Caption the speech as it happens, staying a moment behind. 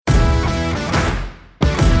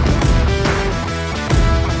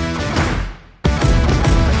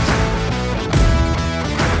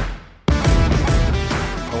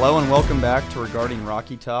Hello and welcome back to Regarding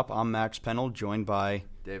Rocky Top. I'm Max Pennell, joined by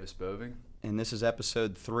Davis Boving. And this is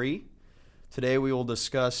episode 3. Today we will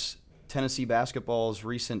discuss Tennessee basketball's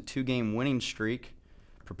recent 2-game winning streak,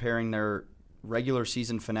 preparing their regular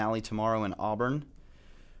season finale tomorrow in Auburn.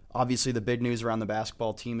 Obviously the big news around the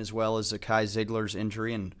basketball team as well as Zakai Zeigler's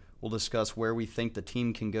injury, and we'll discuss where we think the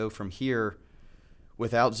team can go from here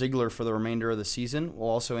without Zeigler for the remainder of the season. We'll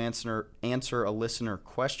also answer a listener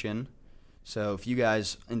question. So if you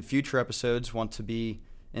guys in future episodes want to be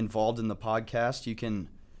involved in the podcast, you can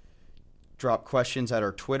drop questions at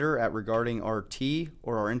our Twitter at regardingrt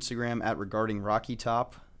or our Instagram at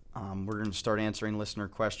regardingrockytop. We're going to start answering listener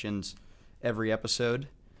questions every episode.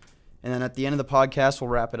 And then at the end of the podcast, we'll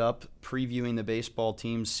wrap it up, previewing the baseball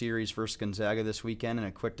team's series versus Gonzaga this weekend and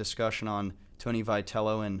a quick discussion on Tony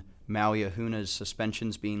Vitello and Maui Ahuna's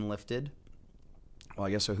suspensions being lifted. Well, I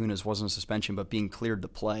guess Ahuna's wasn't a suspension, but being cleared to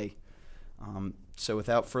play. So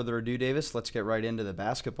without further ado, Davis, let's get right into the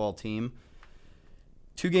basketball team.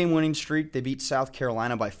 2-game winning streak. They beat South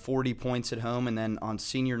Carolina by 40 points at home, and then on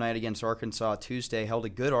senior night against Arkansas Tuesday, held a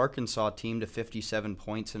good Arkansas team to 57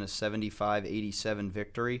 points in a 75-87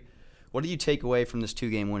 victory. What do you take away from this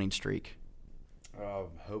 2-game winning streak?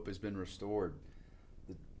 Hope has been restored.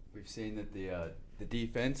 We've seen that the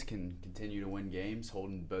defense can continue to win games,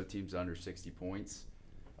 holding both teams under 60 points.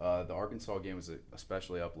 The Arkansas game was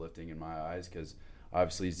especially uplifting in my eyes because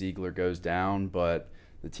obviously Zeigler goes down, but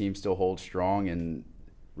the team still holds strong, and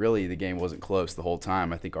really the game wasn't close the whole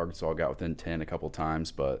time. I think Arkansas got within 10 a couple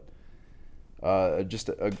times, but just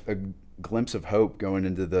a glimpse of hope going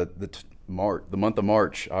into the month of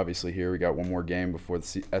March. Obviously here we got one more game before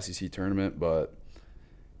the SEC tournament, but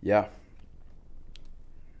yeah.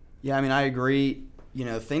 Yeah, I mean, I agree. You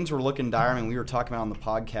know, things were looking dire. I mean, we were talking about on the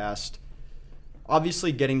podcast.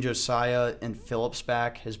 Obviously, getting Josiah and Phillips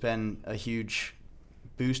back has been a huge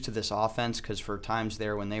boost to this offense because for times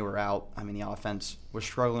there when they were out, I mean, the offense was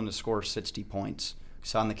struggling to score 60 points. We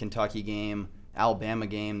saw in the Kentucky game, Alabama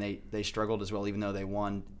game, they struggled as well, even though they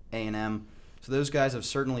won A&M. So those guys have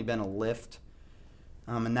certainly been a lift.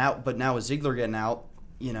 But now with Zeigler getting out,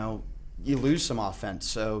 you know, you lose some offense.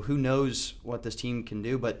 So who knows what this team can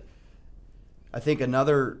do. But I think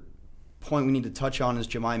another point we need to touch on is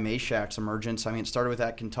Jemai Mashak's emergence. I mean, it started with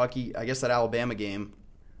that that Alabama game,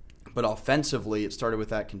 but offensively it started with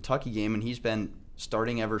that Kentucky game, and he's been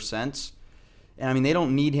starting ever since. And, I mean, they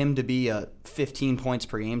don't need him to be a 15 points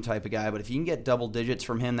per game type of guy, but if you can get double digits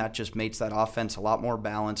from him, that just makes that offense a lot more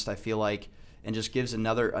balanced, I feel like, and just gives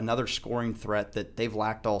another scoring threat that they've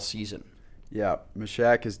lacked all season. Yeah,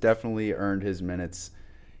 Mashak has definitely earned his minutes.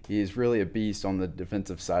 He is really a beast on the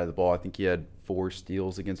defensive side of the ball. I think he had 4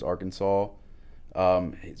 steals against Arkansas.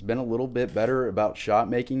 He's been a little bit better about shot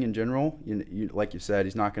making in general. Like you said,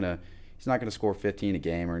 he's not gonna score 15 a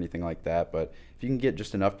game or anything like that. But if you can get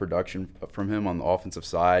just enough production from him on the offensive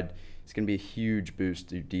side, it's gonna be a huge boost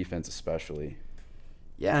to defense, especially.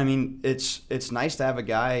 Yeah, I mean, it's nice to have a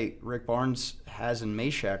guy Rick Barnes has in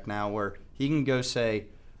Mashak now where he can go say,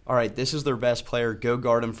 all right, this is their best player, go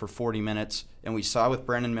guard him for 40 minutes. And we saw with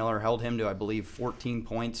Brandon Miller, held him to, I believe, 14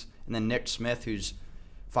 points. And then Nick Smith, who's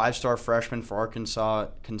 5-star freshman for Arkansas,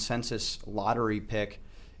 consensus lottery pick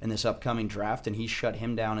in this upcoming draft, and he shut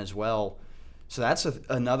him down as well. So that's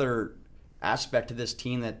another aspect of this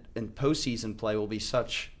team that in postseason play will be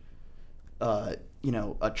such a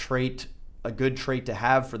good trait to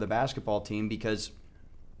have for the basketball team because,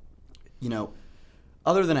 you know,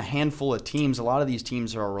 other than a handful of teams, a lot of these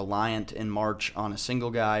teams are reliant in March on a single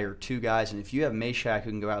guy or 2 guys. And if you have Mashak who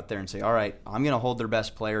can go out there and say, all right, I'm going to hold their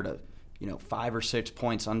best player to, 5 or 6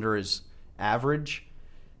 points under his average,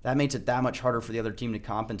 that makes it that much harder for the other team to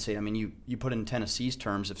compensate. I mean, you put it in Tennessee's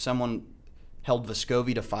terms, if someone held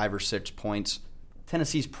Vescovi to 5 or 6 points,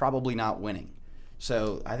 Tennessee's probably not winning.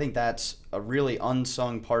 So I think that's a really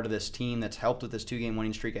unsung part of this team that's helped with this 2-game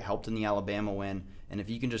winning streak. It helped in the Alabama win. And if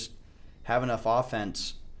you can just have enough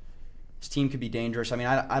offense, this team could be dangerous. I mean,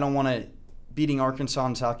 I don't want to – beating Arkansas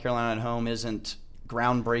and South Carolina at home isn't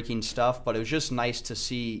groundbreaking stuff, but it was just nice to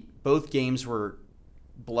see both games were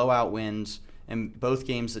blowout wins, and both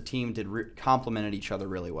games the team complemented each other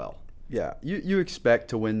really well. Yeah, you expect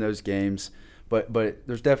to win those games, but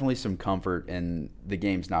there's definitely some comfort in the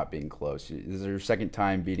games not being close. This is their second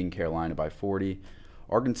time beating Carolina by 40.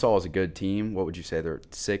 Arkansas is a good team. What would you say? They're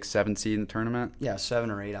 6, 7 seed in the tournament? Yeah,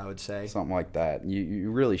 7 or 8, I would say. Something like that.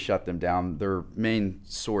 You really shut them down. Their main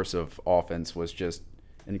source of offense was just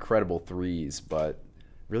incredible threes, but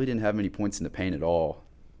really didn't have many points in the paint at all.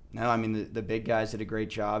 No, I mean, the big guys did a great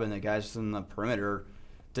job, and the guys in the perimeter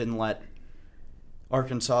didn't let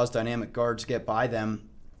Arkansas's dynamic guards get by them.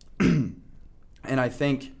 And I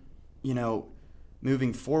think,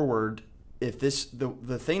 moving forward, if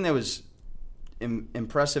the thing that was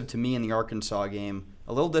impressive to me in the Arkansas game,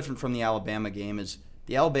 a little different from the Alabama game, is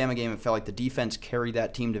the Alabama game, it felt like the defense carried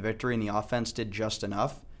that team to victory and the offense did just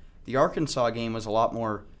enough. The Arkansas game was a lot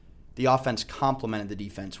more the offense complemented the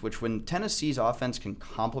defense, which when Tennessee's offense can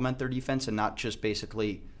complement their defense and not just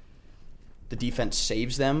basically the defense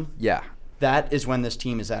saves them, that is when this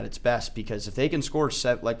team is at its best, because if they can score,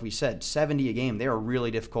 like we said, 70 a game, they're a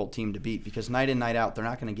really difficult team to beat because night in, night out, they're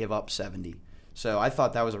not going to give up 70. So I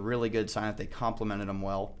thought that was a really good sign that they complemented them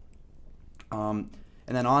well. And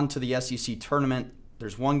then on to the SEC tournament.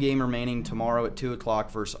 There's one game remaining tomorrow at 2 o'clock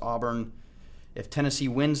versus Auburn. If Tennessee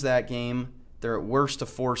wins that game, they're at worst a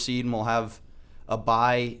 4 seed and will have a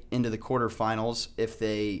bye into the quarterfinals. If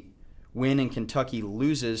they win and Kentucky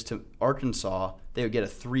loses to Arkansas, they would get a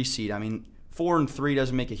 3 seed. I mean, 4 and 3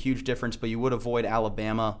 doesn't make a huge difference, but you would avoid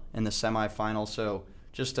Alabama in the semifinal. So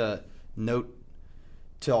just a note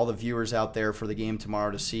to all the viewers out there for the game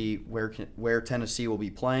tomorrow to see where Tennessee will be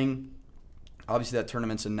playing. Obviously, that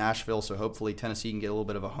tournament's in Nashville, so hopefully Tennessee can get a little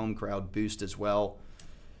bit of a home crowd boost as well.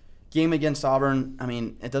 Game against Auburn, I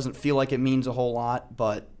mean, it doesn't feel like it means a whole lot,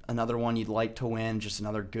 but another one you'd like to win, just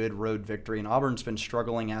another good road victory. And Auburn's been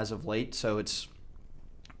struggling as of late, so it's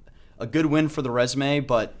a good win for the resume,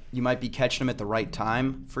 but you might be catching them at the right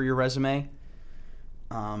time for your resume.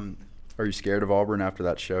 Are you scared of Auburn after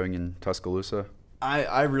that showing in Tuscaloosa?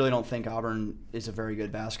 I really don't think Auburn is a very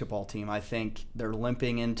good basketball team. I think they're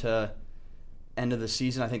limping into end of the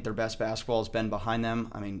season. I think their best basketball has been behind them.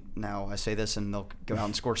 I mean, now I say this and they'll go out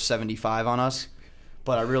and score 75 on us,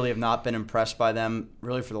 but I really have not been impressed by them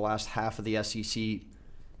really for the last half of the SEC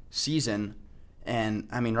season. And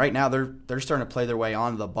I mean, right now they're starting to play their way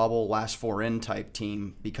onto the bubble, last 4 in type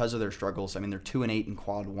team because of their struggles. I mean, they're 2-8 in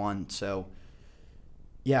quad 1. So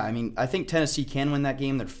yeah, I mean, I think Tennessee can win that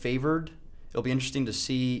game. They're favored. It'll be interesting to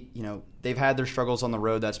see, they've had their struggles on the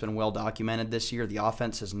road. That's been well documented this year. The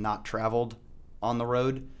offense has not traveled on the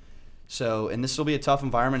road. So, and this will be a tough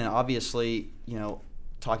environment. And obviously,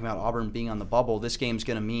 talking about Auburn being on the bubble, this game's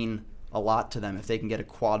going to mean a lot to them if they can get a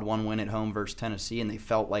quad 1 win at home versus Tennessee. And they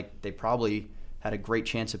felt like they probably had a great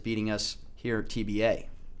chance of beating us here at TBA.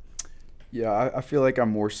 Yeah, I feel like I'm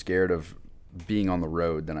more scared of being on the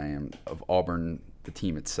road than I am of Auburn, the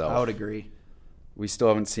team itself. I would agree. We still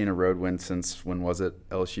haven't seen a road win since, when was it,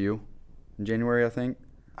 LSU? In January, I think?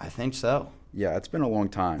 I think so. Yeah, it's been a long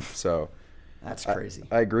time. So that's crazy.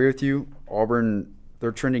 I agree with you. Auburn,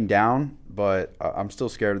 they're trending down, but I'm still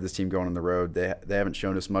scared of this team going on the road. They haven't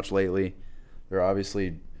shown us much lately. They're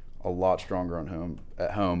obviously a lot stronger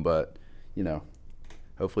at home, but,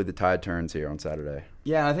 hopefully the tide turns here on Saturday.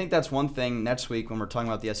 Yeah, I think that's one thing next week when we're talking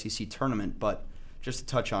about the SEC tournament, but just to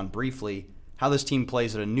touch on briefly, how this team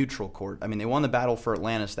plays at a neutral court. I mean, they won the battle for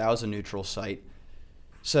Atlantis. That was a neutral site.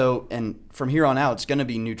 So, and from here on out, it's going to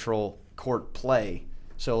be neutral court play.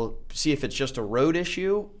 So see if it's just a road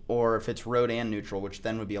issue or if it's road and neutral, which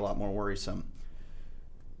then would be a lot more worrisome.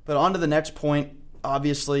 But on to the next point.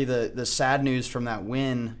 Obviously, the sad news from that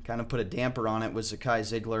win kind of put a damper on it was Zakai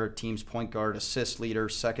Zeigler, team's point guard, assist leader,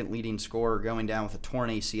 second leading scorer, going down with a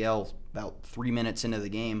torn ACL about 3 minutes into the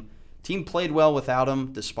game. Team played well without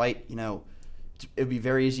him, despite, it would be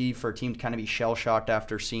very easy for a team to kind of be shell-shocked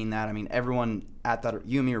after seeing that. I mean, everyone at that,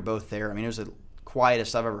 you and me were both there. I mean, it was the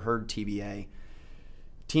quietest I've ever heard TBA.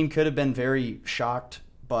 Team could have been very shocked,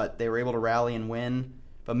 but they were able to rally and win.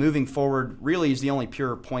 But moving forward, really he's the only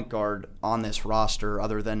pure point guard on this roster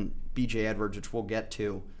other than B.J. Edwards, which we'll get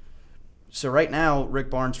to. So right now,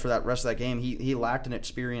 Rick Barnes, for that rest of that game, he lacked an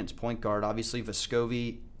experienced point guard. Obviously,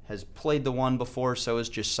 Vescovi has played the one before, so is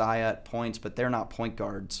Josiah at points, but they're not point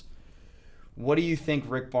guards. What do you think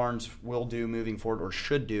Rick Barnes will do moving forward or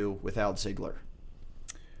should do without Zeigler?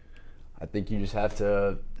 I think you just have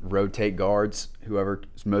to rotate guards, whoever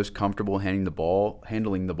is most comfortable handling the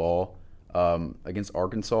ball. Against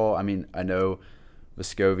Arkansas, I mean, I know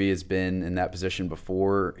Vescovi has been in that position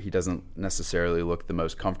before. He doesn't necessarily look the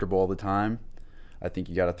most comfortable all the time. I think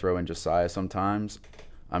you got to throw in Josiah sometimes.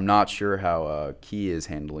 I'm not sure how Key is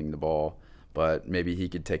handling the ball, but maybe he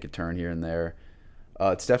could take a turn here and there.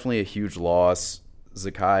 It's definitely a huge loss.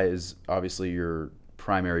 Zakai is obviously your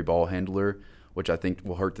primary ball handler, which I think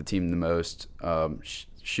will hurt the team the most.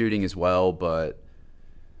 Shooting as well, but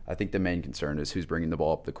I think the main concern is who's bringing the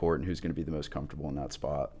ball up the court and who's going to be the most comfortable in that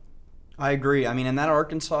spot. I agree. I mean, and that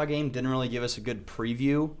Arkansas game didn't really give us a good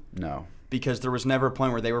preview. No. Because there was never a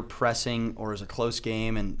point where they were pressing or it was a close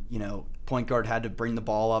game and, point guard had to bring the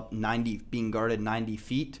ball up being guarded 90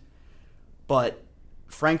 feet. But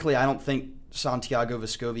frankly, I don't think Santiago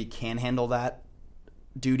Vescovi can handle that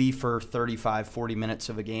duty for 35, 40 minutes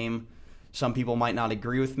of a game. Some people might not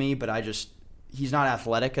agree with me, but he's not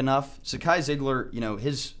athletic enough. Zakai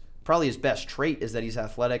Zeigler, probably his best trait is that he's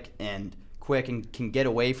athletic and quick and can get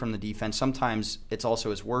away from the defense. Sometimes it's also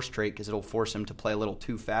his worst trait because it'll force him to play a little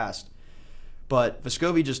too fast. But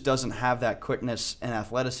Vescovi just doesn't have that quickness and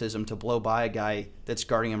athleticism to blow by a guy that's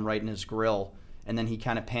guarding him right in his grill, and then he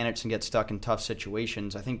kind of panics and gets stuck in tough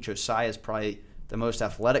situations. I think Josiah is probably the most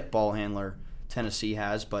athletic ball handler Tennessee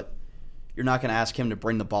has, but you're not going to ask him to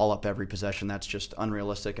bring the ball up every possession. That's just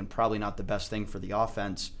unrealistic and probably not the best thing for the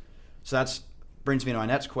offense. So that brings me to my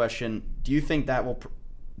next question. Do you think that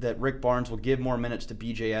Rick Barnes will give more minutes to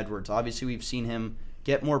B.J. Edwards? Obviously, we've seen him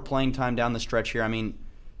get more playing time down the stretch here. I mean,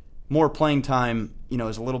 more playing time,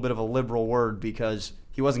 is a little bit of a liberal word because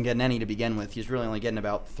he wasn't getting any to begin with. He's really only getting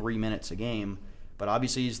about 3 minutes a game. But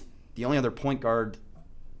obviously, he's the only other point guard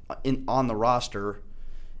on the roster.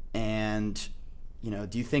 And,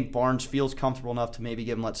 do you think Barnes feels comfortable enough to maybe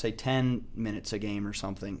give him, let's say, 10 minutes a game or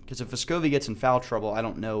something? Because if Vescovi gets in foul trouble, I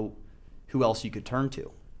don't know who else you could turn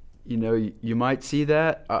to. You might see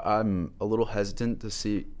that. I'm a little hesitant to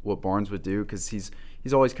see what Barnes would do because he's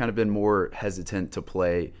always kind of been more hesitant to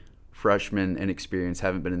play freshmen and experience,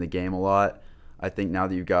 haven't been in the game a lot. I think now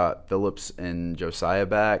that you've got Phillips and Josiah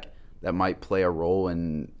back, that might play a role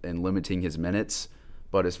in limiting his minutes.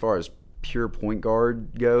 But as far as pure point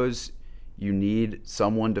guard goes, you need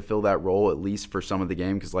someone to fill that role at least for some of the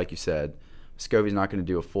game because, like you said, Vescovi's not going to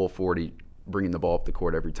do a full 40 bringing the ball up the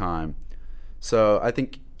court every time. So I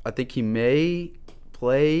think he may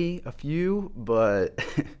play a few, but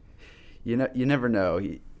you never know.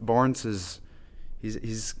 Barnes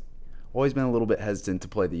he's always been a little bit hesitant to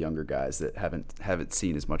play the younger guys that haven't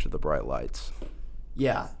seen as much of the bright lights.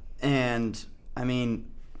 Yeah, and I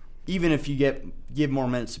mean, even if you give more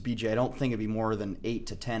minutes to BJ, I don't think it'd be more than 8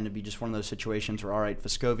 to 10 to be just one of those situations where, all right,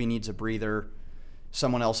 Vescovi needs a breather,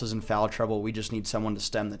 someone else is in foul trouble, we just need someone to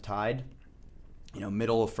stem the tide.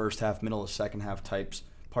 Middle of first half, middle of second half types,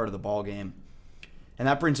 part of the ball game. And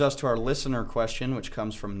that brings us to our listener question, which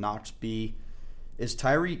comes from Knox B. Is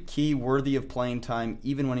Tyreek Key worthy of playing time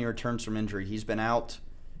even when he returns from injury? He's been out.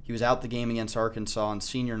 He was out the game against Arkansas on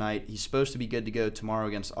senior night. He's supposed to be good to go tomorrow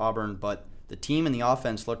against Auburn, but the team and the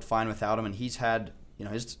offense looked fine without him, and he's had,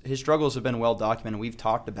 his struggles have been well documented. We've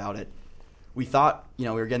talked about it. We thought, we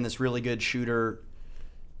were getting this really good shooter,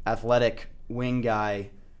 athletic wing guy,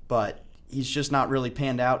 but he's just not really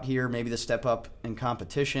panned out here. Maybe the step up in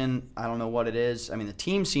competition. I don't know what it is. I mean, the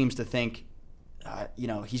team seems to think,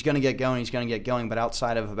 he's going to get going, but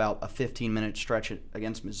outside of about a 15-minute stretch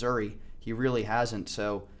against Missouri, he really hasn't.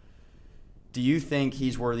 So do you think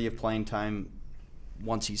he's worthy of playing time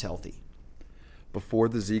once he's healthy? Before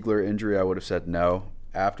the Zeigler injury, I would have said no.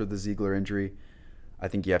 After the Zeigler injury, I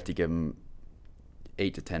think you have to give him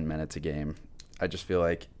 8 to 10 minutes a game. I just feel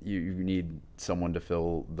like you need someone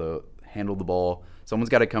to handle the ball. Someone's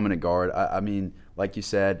got to come in and guard. I mean, like you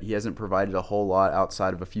said, he hasn't provided a whole lot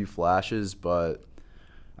outside of a few flashes, but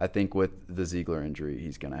I think with the Zeigler injury,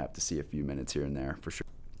 he's going to have to see a few minutes here and there for sure.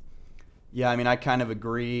 Yeah, I mean, I kind of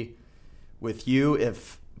agree with you.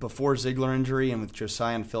 If before Zeigler injury and with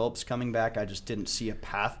Josiah and Phillips coming back, I just didn't see a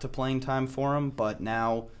path to playing time for him. But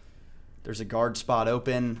now there's a guard spot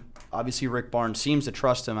open. Obviously, Rick Barnes seems to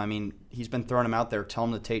trust him. I mean, he's been throwing him out there,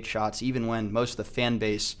 telling him to take shots, even when most of the fan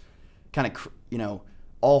base kind of,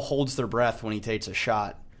 all holds their breath when he takes a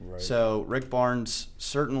shot. Right. So Rick Barnes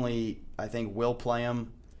certainly, I think, will play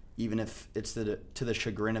him, even if it's to the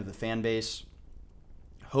chagrin of the fan base.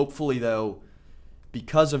 Hopefully, though,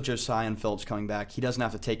 because of Josiah and Phillips coming back, he doesn't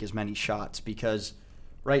have to take as many shots because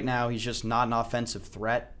right now he's just not an offensive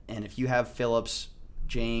threat. And if you have Phillips,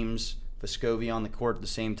 James, Vescovi on the court at the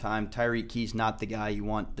same time, Tyreek Key's not the guy you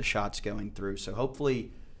want the shots going through. So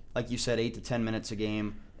hopefully, like you said, 8 to 10 minutes a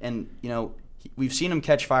game. And, we've seen him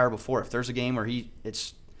catch fire before. If there's a game where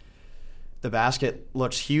the basket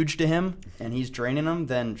looks huge to him and he's draining them,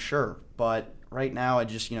 then sure. But right now, I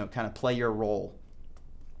just, kind of play your role.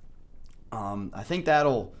 I think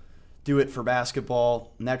that'll do it for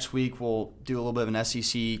basketball. Next week, we'll do a little bit of an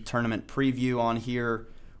SEC tournament preview on here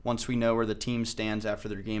once we know where the team stands after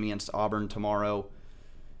their game against Auburn tomorrow.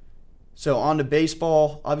 So on to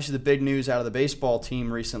baseball. Obviously, the big news out of the baseball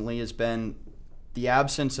team recently has been the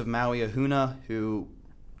absence of Maui Ahuna, who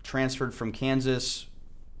transferred from Kansas,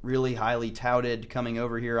 really highly touted coming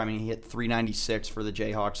over here. I mean, he hit .396 for the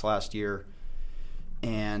Jayhawks last year,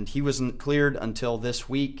 and he wasn't cleared until this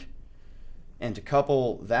week. And to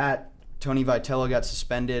couple that, Tony Vitello got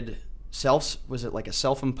suspended. Was it like a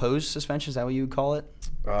self-imposed suspension? Is that what you would call it?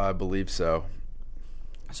 I believe so.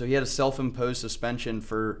 So he had a self-imposed suspension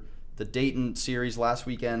for the Dayton series last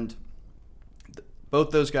weekend.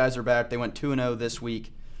 Both those guys are back. They went 2-0 this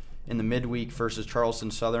week in the midweek versus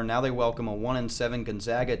Charleston Southern. Now they welcome a 1-7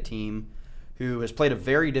 Gonzaga team who has played a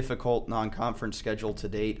very difficult non-conference schedule to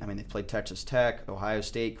date. I mean, they've played Texas Tech, Ohio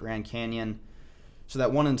State, Grand Canyon. So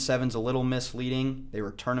that 1-7's a little misleading. They were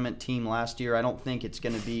a tournament team last year. I don't think it's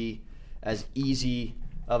going to be as easy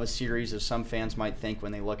of a series as some fans might think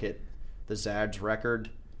when they look at the Zags record.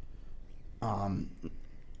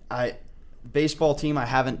 Baseball team I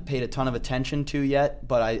haven't paid a ton of attention to yet,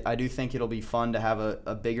 but I do think it'll be fun to have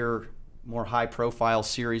a bigger, more high-profile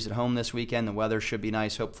series at home this weekend. The weather should be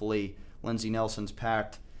nice. Hopefully Lindsey Nelson's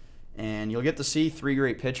packed. And you'll get to see three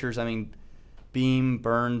great pitchers. I mean, Beam,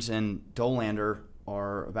 Burns, and Dolander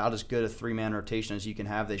are about as good a three-man rotation as you can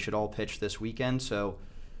have. They should all pitch this weekend. So,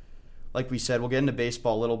 like we said, we'll get into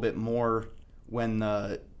baseball a little bit more when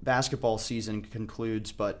the basketball season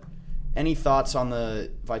concludes, but any thoughts on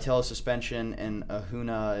the Vitello suspension and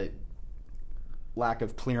Ahuna lack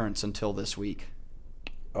of clearance until this week?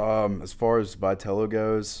 As far as Vitello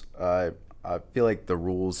goes, I feel like the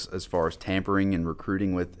rules as far as tampering and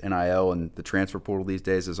recruiting with NIL and the transfer portal these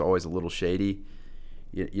days is always a little shady.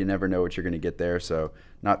 You never know what you're going to get there, so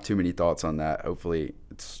not too many thoughts on that. Hopefully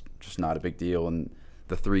it's just not a big deal, and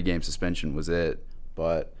the 3-game suspension was it.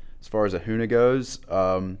 But as far as Ahuna goes,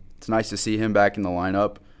 it's nice to see him back in the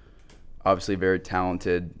lineup. Obviously, a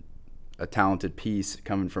talented piece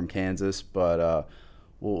coming from Kansas, but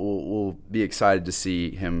we'll be excited to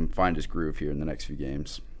see him find his groove here in the next few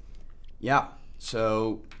games. Yeah,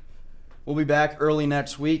 so we'll be back early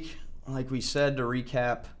next week, like we said, to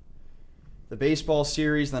recap the baseball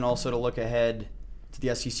series, then also to look ahead to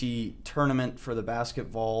the SEC tournament for the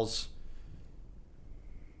basketballs.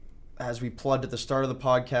 As we plugged at the start of the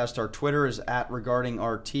podcast, our Twitter is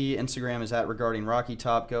 @regardingRT, Instagram is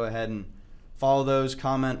 @regardingrockytop. Go ahead and follow those,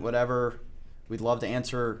 comment, whatever. We'd love to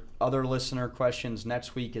answer other listener questions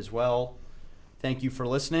next week as well. Thank you for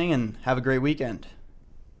listening, and have a great weekend.